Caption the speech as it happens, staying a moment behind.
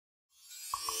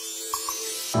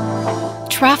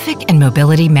Traffic and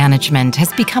mobility management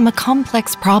has become a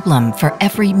complex problem for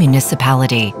every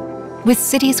municipality. With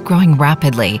cities growing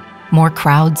rapidly, more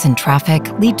crowds and traffic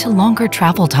lead to longer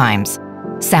travel times,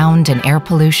 sound and air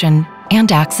pollution, and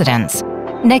accidents,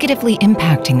 negatively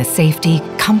impacting the safety,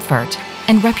 comfort,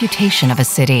 and reputation of a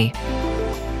city.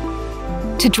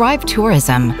 To drive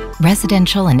tourism,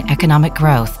 residential and economic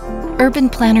growth, urban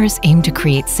planners aim to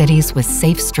create cities with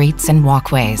safe streets and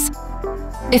walkways,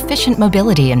 efficient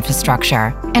mobility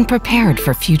infrastructure, and prepared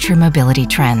for future mobility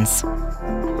trends.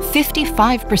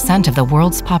 55% of the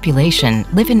world's population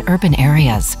live in urban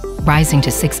areas, rising to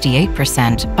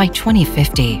 68% by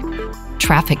 2050.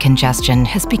 Traffic congestion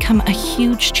has become a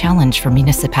huge challenge for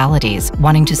municipalities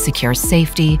wanting to secure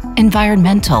safety,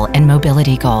 environmental, and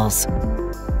mobility goals.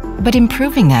 But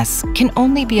improving this can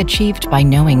only be achieved by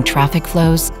knowing traffic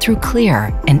flows through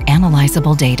clear and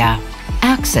analyzable data.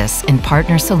 Axis and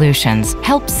partner solutions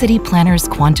help city planners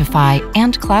quantify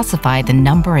and classify the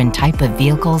number and type of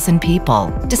vehicles and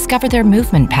people, discover their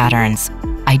movement patterns,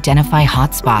 identify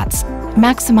hotspots,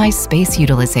 maximize space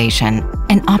utilization,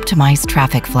 and optimize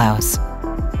traffic flows.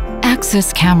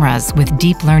 Axis cameras with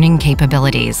deep learning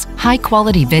capabilities,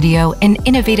 high-quality video, and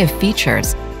innovative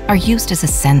features are used as a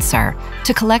sensor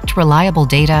to collect reliable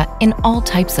data in all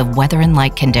types of weather and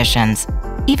light conditions,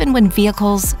 even when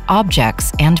vehicles,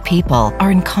 objects, and people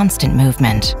are in constant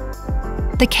movement.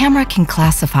 The camera can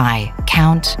classify,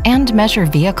 count, and measure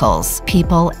vehicles,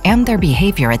 people, and their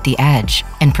behavior at the edge,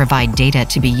 and provide data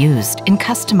to be used in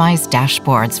customized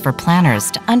dashboards for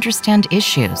planners to understand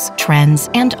issues, trends,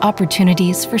 and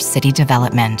opportunities for city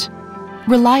development.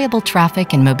 Reliable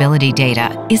traffic and mobility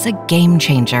data is a game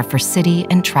changer for city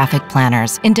and traffic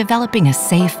planners in developing a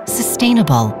safe,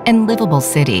 sustainable, and livable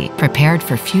city prepared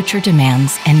for future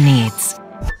demands and needs.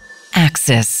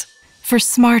 Axis, for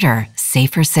smarter,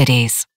 safer cities.